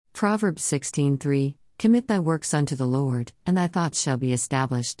Proverbs 16:3, Commit thy works unto the Lord, and thy thoughts shall be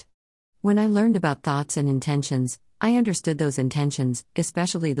established. When I learned about thoughts and intentions, I understood those intentions,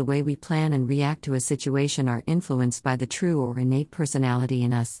 especially the way we plan and react to a situation, are influenced by the true or innate personality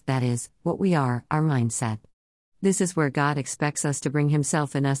in us, that is, what we are, our mindset. This is where God expects us to bring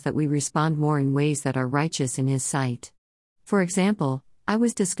Himself in us, that we respond more in ways that are righteous in His sight. For example, I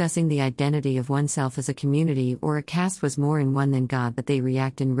was discussing the identity of oneself as a community or a caste was more in one than God, that they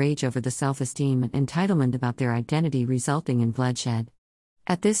react in rage over the self-esteem and entitlement about their identity, resulting in bloodshed.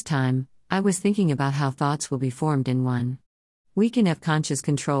 At this time, I was thinking about how thoughts will be formed in one. We can have conscious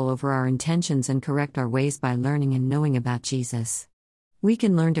control over our intentions and correct our ways by learning and knowing about Jesus. We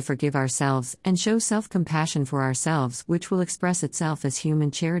can learn to forgive ourselves and show self-compassion for ourselves, which will express itself as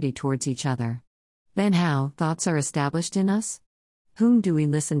human charity towards each other. Then how thoughts are established in us? Whom do we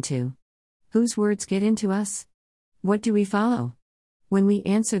listen to? Whose words get into us? What do we follow? When we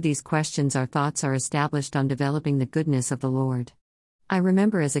answer these questions, our thoughts are established on developing the goodness of the Lord. I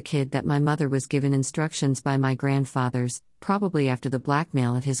remember as a kid that my mother was given instructions by my grandfathers, probably after the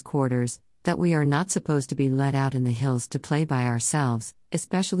blackmail at his quarters, that we are not supposed to be let out in the hills to play by ourselves,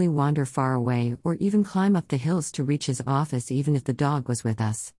 especially wander far away or even climb up the hills to reach his office even if the dog was with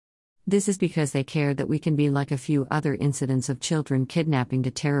us. This is because they cared that we can be like a few other incidents of children kidnapping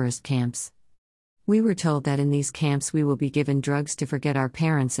to terrorist camps. We were told that in these camps we will be given drugs to forget our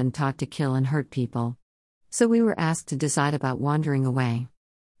parents and taught to kill and hurt people. So we were asked to decide about wandering away.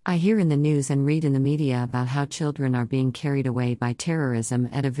 I hear in the news and read in the media about how children are being carried away by terrorism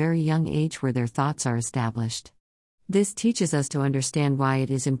at a very young age where their thoughts are established. This teaches us to understand why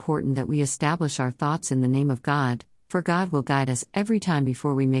it is important that we establish our thoughts in the name of God, for God will guide us every time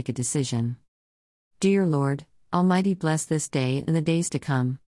before we make a decision. Dear Lord, Almighty, bless this day and the days to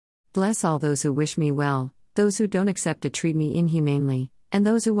come. Bless all those who wish me well, those who don't accept to treat me inhumanely, and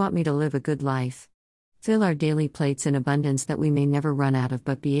those who want me to live a good life. Fill our daily plates in abundance that we may never run out of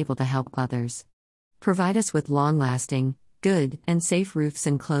but be able to help others. Provide us with long-lasting, good, and safe roofs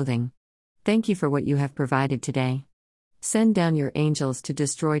and clothing. Thank you for what you have provided today. Send down your angels to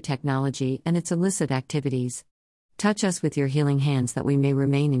destroy technology and its illicit activities. Touch us with your healing hands that we may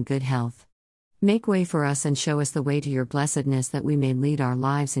remain in good health. Make way for us and show us the way to your blessedness that we may lead our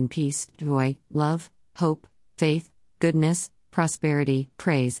lives in peace, joy, love, hope, faith, goodness, prosperity,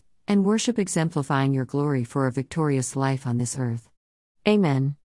 praise, and worship, exemplifying your glory for a victorious life on this earth. Amen.